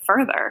little bit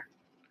further.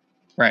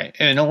 Right.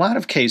 In a lot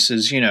of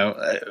cases,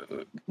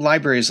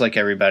 libraries, like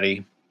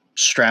everybody,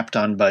 strapped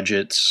on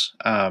budgets,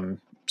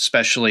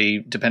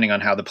 especially depending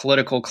on how the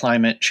political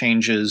climate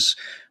changes.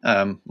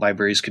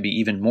 Libraries could be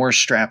even more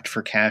strapped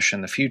for cash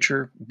in the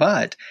future.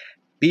 But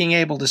being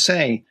able to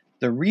say,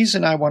 the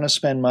reason I want to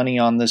spend money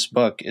on this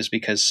book is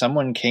because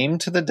someone came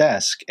to the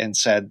desk and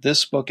said,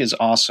 this book is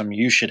awesome,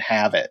 you should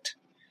have it,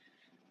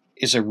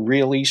 is a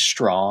really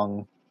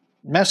strong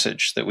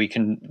message that we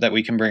can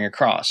bring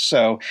across.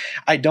 So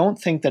I don't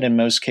think that in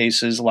most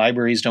cases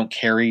libraries don't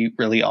carry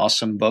really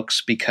awesome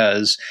books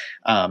because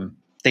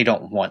they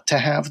don't want to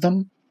have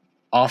them.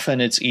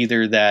 Often it's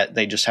either that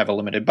they just have a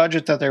limited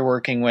budget that they're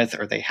working with,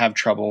 or they have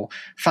trouble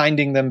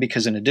finding them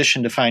because in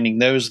addition to finding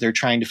those, they're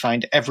trying to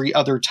find every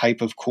other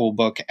type of cool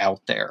book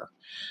out there.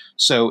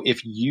 So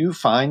if you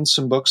find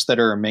some books that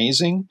are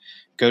amazing,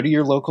 go to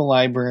your local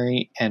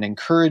library and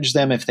encourage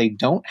them, if they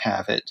don't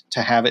have it,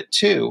 to have it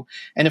too.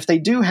 And if they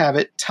do have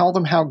it, tell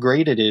them how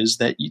great it is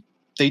that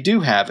they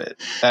do have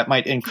it. That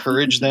might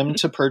encourage them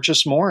to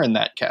purchase more in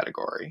that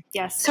category.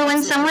 Yes. So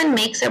when someone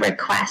makes a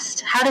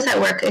request, how does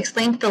that work?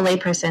 Explain to the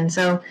layperson.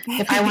 So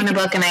if I want a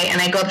book and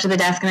I go up to the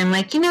desk and I'm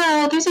like,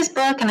 there's this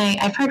book and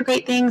I've heard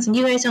great things and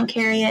you guys don't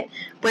carry it.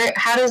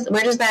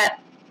 Where does that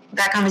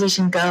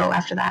conversation go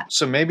after that?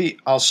 So maybe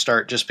I'll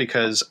start just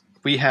because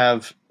we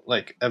have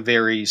like a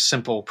very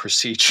simple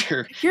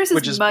procedure. Yours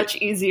is much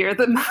easier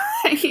than mine.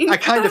 I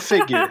kind of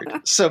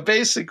figured. So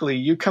basically,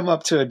 you come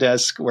up to a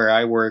desk where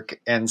I work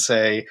and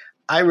say,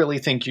 I really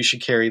think you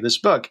should carry this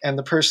book. And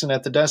the person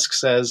at the desk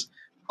says,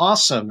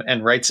 awesome,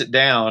 and writes it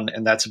down,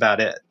 and that's about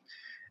it.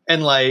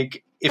 And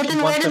like, if but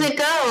then where does it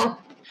go?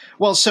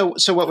 Well, so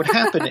what would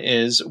happen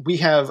is we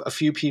have a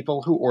few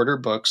people who order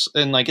books.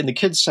 And like in the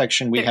kids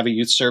section, we have a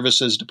youth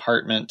services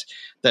department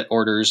that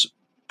orders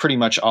pretty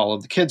much all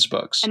of the kids'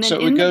 books. So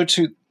it would go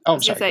to... Oh,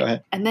 I'm sorry, go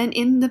ahead. And then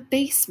in the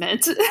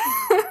basement...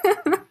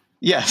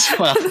 Yes,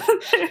 well...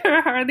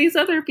 there are these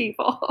other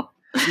people.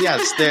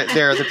 Yes,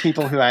 they're the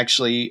people who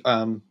actually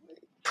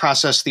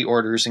process the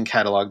orders and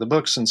catalog the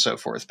books and so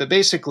forth. But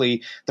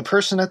basically, the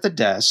person at the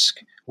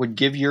desk would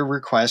give your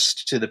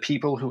request to the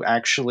people who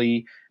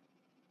actually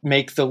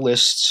make the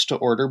lists to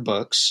order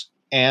books.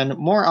 And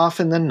more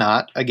often than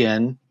not,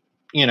 again,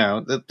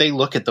 they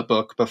look at the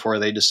book before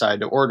they decide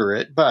to order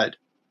it. But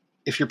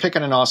if you're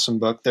picking an awesome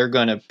book, they're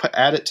going to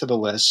add it to the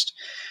list.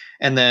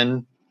 And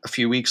then a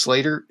few weeks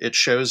later, it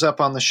shows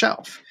up on the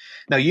shelf.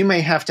 Now, you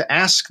may have to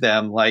ask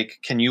them, like,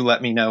 can you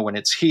let me know when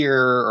it's here?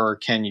 Or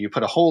can you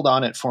put a hold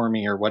on it for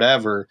me or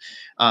whatever?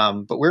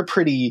 But we're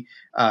pretty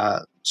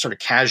sort of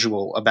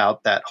casual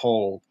about that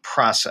whole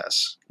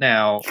process.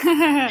 Now,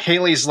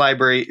 Haley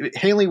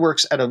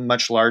works at a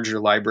much larger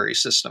library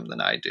system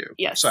than I do.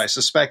 Yes. So I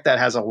suspect that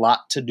has a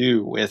lot to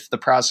do with the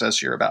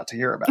process you're about to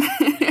hear about.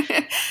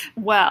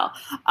 Well,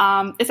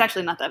 it's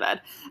actually not that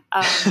bad.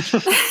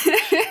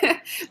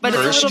 But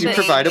first, you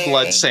provide a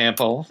blood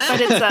sample.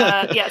 But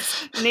it's,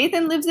 yes,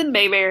 Nathan lives in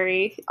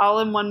Mayberry, all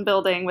in one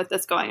building with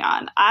this going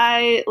on.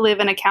 I live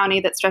in a county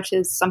that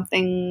stretches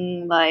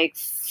something like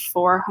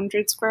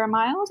 400 square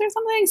miles or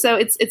something. So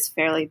it's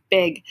fairly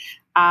big.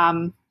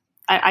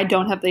 I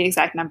don't have the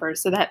exact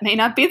numbers, so that may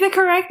not be the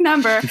correct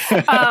number.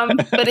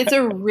 But it's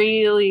a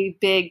really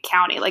big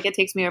county. Like it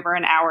takes me over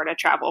an hour to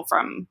travel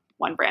from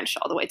one branch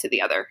all the way to the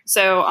other.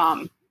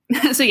 So,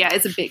 so yeah,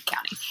 it's a big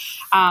county.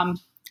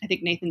 I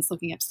think Nathan's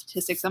looking up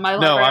statistics on my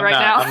library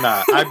now. I'm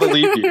not. I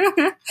believe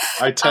you.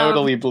 I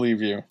totally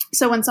believe you.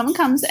 So when someone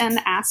comes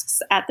and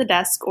asks at the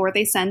desk, or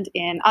they send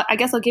in, I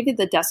guess I'll give you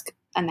the desk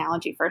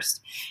analogy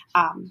first.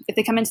 If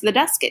they come into the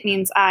desk, it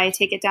means I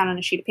take it down on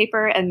a sheet of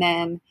paper, and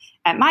then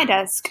at my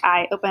desk,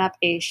 I open up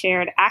a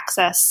shared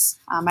access,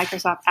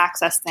 Microsoft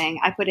Access thing.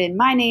 I put in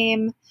my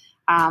name,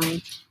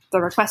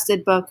 the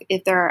requested book,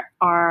 if there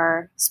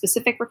are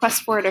specific requests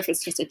for it, or if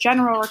it's just a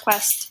general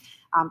request,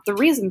 the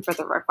reason for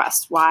the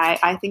request, why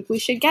I think we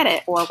should get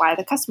it, or why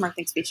the customer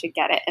thinks we should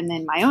get it, and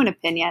then my own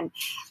opinion,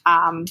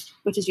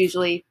 which is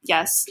usually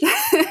yes,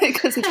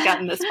 because it's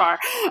gotten this far.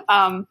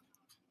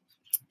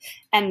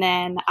 And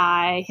then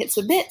I hit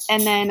submit,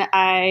 and then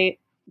I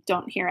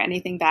don't hear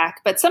anything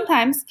back. But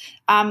sometimes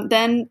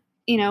then,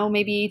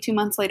 maybe 2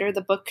 months later,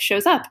 the book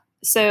shows up.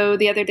 So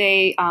the other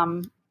day,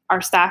 our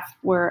staff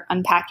were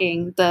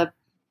unpacking the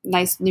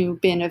nice new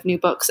bin of new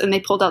books, and they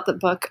pulled out the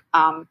book,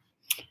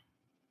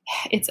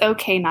 It's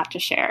Okay Not to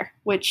Share,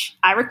 which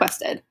I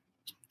requested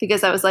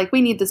because I was like,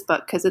 we need this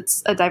book because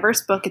it's a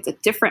diverse book. It's a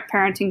different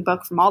parenting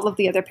book from all of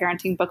the other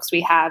parenting books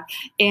we have.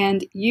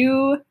 And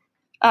you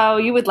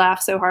would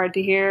laugh so hard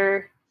to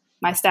hear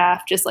my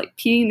staff just like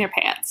peeing their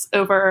pants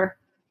over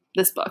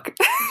this book.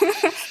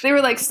 They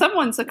were like,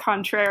 someone's a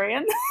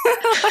contrarian.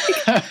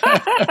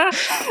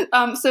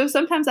 So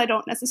sometimes I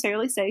don't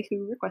necessarily say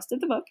who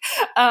requested the book.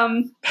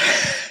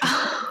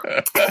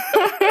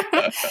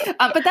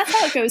 But that's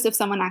how it goes if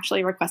someone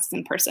actually requests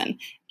in person.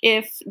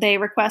 If they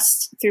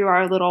request through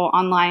our little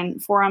online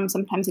forum,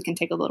 sometimes it can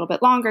take a little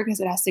bit longer because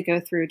it has to go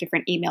through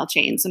different email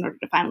chains in order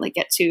to finally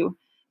get to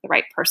the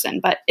right person.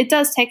 But it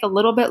does take a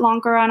little bit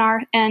longer on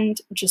our end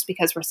just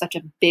because we're such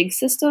a big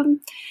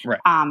system. Right.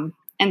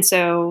 And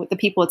so the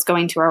people it's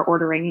going to are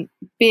ordering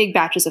big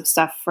batches of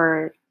stuff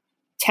for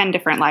 10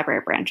 different library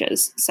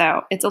branches.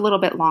 So it's a little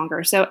bit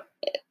longer. So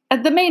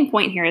the main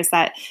point here is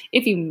that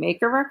if you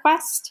make a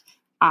request,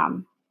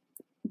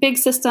 big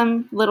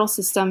system, little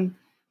system,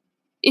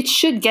 it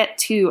should get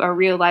to a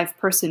real life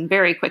person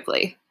very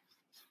quickly.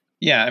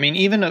 Yeah, I mean,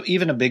 even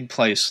a big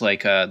place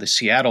like the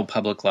Seattle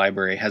Public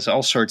Library has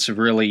all sorts of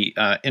really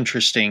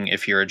interesting,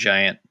 if you're a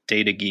giant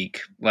data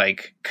geek,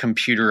 like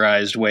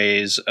computerized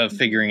ways of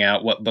figuring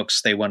out what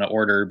books they want to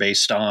order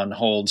based on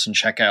holds and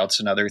checkouts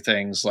and other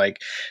things.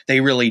 Like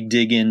they really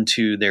dig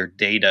into their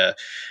data,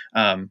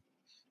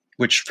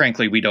 which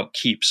frankly we don't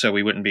keep, so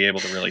we wouldn't be able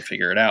to really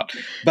figure it out.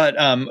 But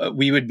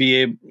we would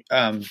be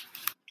able,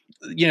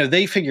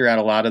 they figure out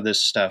a lot of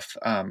this stuff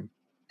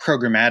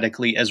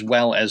programmatically as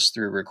well as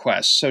through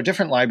requests. So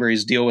different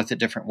libraries deal with it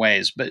different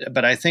ways.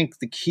 But I think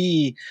the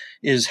key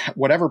is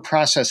whatever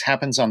process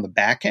happens on the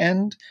back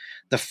end,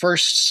 the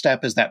first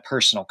step is that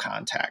personal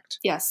contact.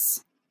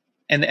 Yes.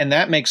 And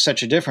that makes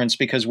such a difference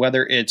because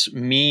whether it's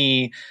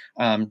me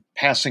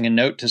passing a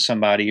note to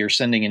somebody or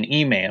sending an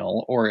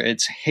email, or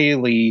it's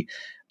Haley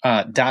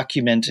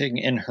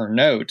documenting in her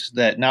note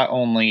that not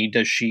only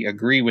does she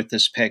agree with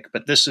this pick,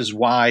 but this is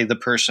why the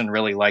person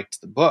really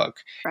liked the book.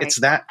 Right. It's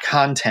that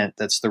content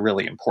that's the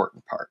really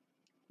important part.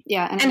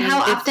 Yeah. And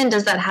how often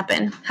does that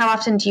happen? How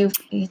often does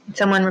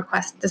someone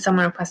request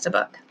a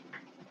book?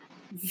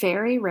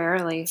 Very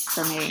rarely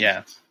for me.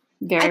 Yeah.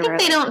 I think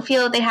they don't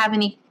feel that they have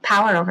any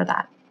power over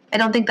that. I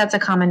don't think that's a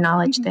common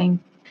knowledge thing.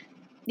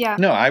 Yeah.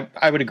 No,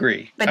 I would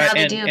agree. But now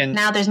they do. And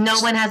now there's no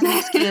one has an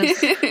excuse.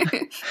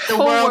 The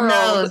world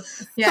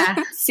knows. Yeah.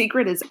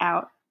 Secret is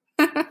out.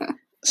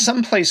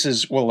 Some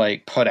places will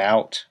like put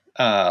out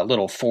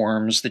little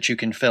forms that you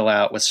can fill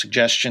out with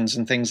suggestions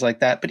and things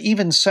like that. But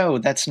even so,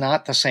 that's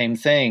not the same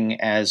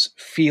thing as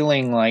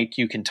feeling like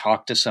you can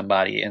talk to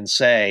somebody and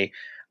say,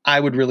 I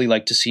would really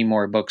like to see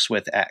more books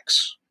with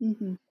X.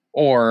 Mm-hmm.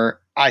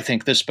 Or I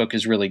think this book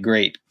is really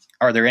great.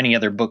 Are there any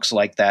other books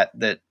like that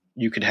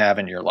you could have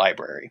in your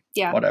library?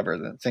 Yeah. Whatever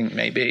the thing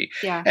may be.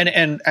 Yeah.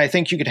 And I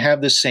think you could have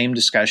this same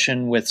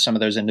discussion with some of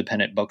those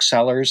independent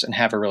booksellers and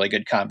have a really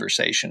good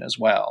conversation as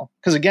well.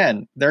 Because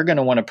again, they're going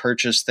to want to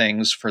purchase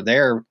things for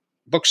their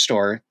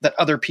bookstore that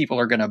other people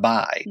are going to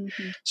buy.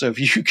 Mm-hmm. So if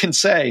you can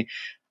say,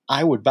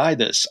 I would buy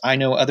this, I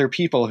know other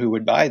people who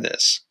would buy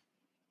this,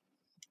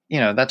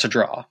 that's a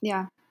draw.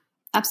 Yeah,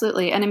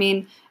 absolutely. And I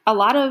mean, a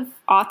lot of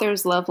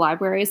authors love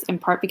libraries in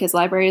part because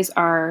libraries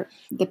are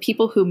the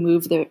people who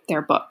move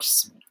their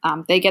books.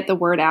 They get the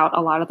word out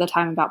a lot of the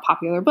time about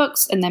popular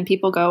books, and then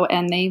people go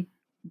and they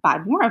buy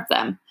more of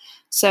them.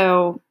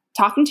 So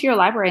talking to your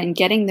library and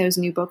getting those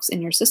new books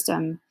in your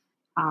system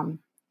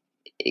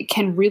it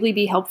can really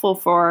be helpful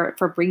for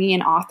bringing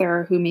an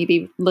author who may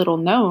be little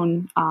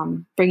known,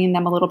 bringing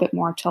them a little bit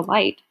more to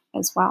light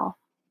as well.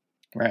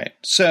 Right.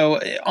 So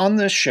on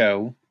this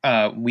show,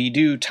 we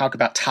do talk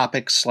about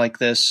topics like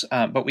this,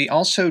 but we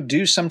also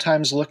do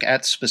sometimes look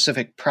at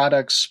specific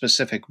products,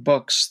 specific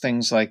books,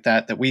 things like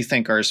that we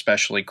think are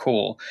especially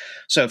cool.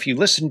 So if you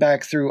listen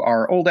back through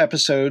our old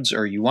episodes,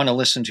 or you want to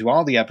listen to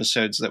all the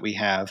episodes that we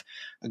have,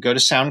 go to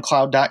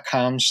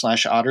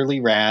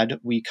soundcloud.com/OtterlyRad.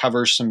 We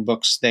cover some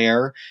books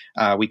there.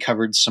 We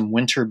covered some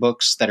winter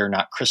books that are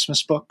not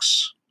Christmas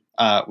books,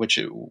 which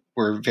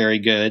were very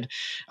good.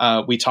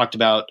 We talked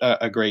about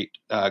a great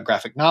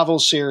graphic novel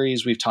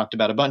series. We've talked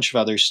about a bunch of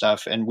other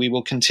stuff, and we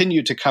will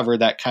continue to cover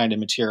that kind of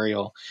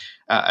material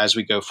as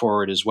we go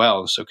forward as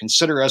well. So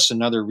consider us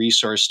another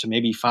resource to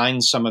maybe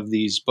find some of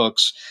these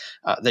books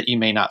that you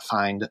may not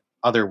find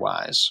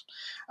otherwise.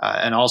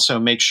 And also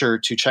make sure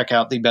to check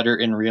out the Better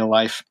in Real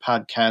Life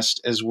podcast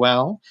as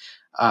well.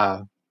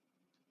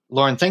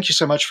 Lauren, thank you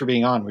so much for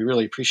being on. We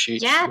really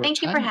appreciate your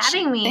thank you for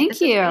having me. Thank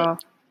you.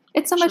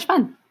 It's so much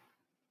fun.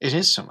 It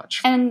is so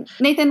much fun. And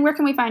Nathan, where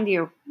can we find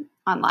you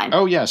online?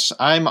 Oh, yes.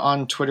 I'm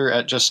on Twitter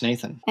at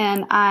JustNathan.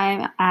 And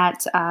I'm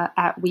at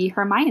We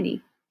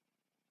Hermione.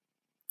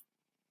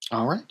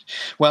 All right.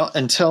 Well,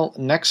 until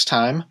next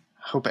time,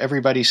 hope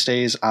everybody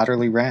stays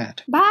Otterly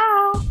rad.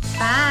 Bye.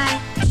 Bye.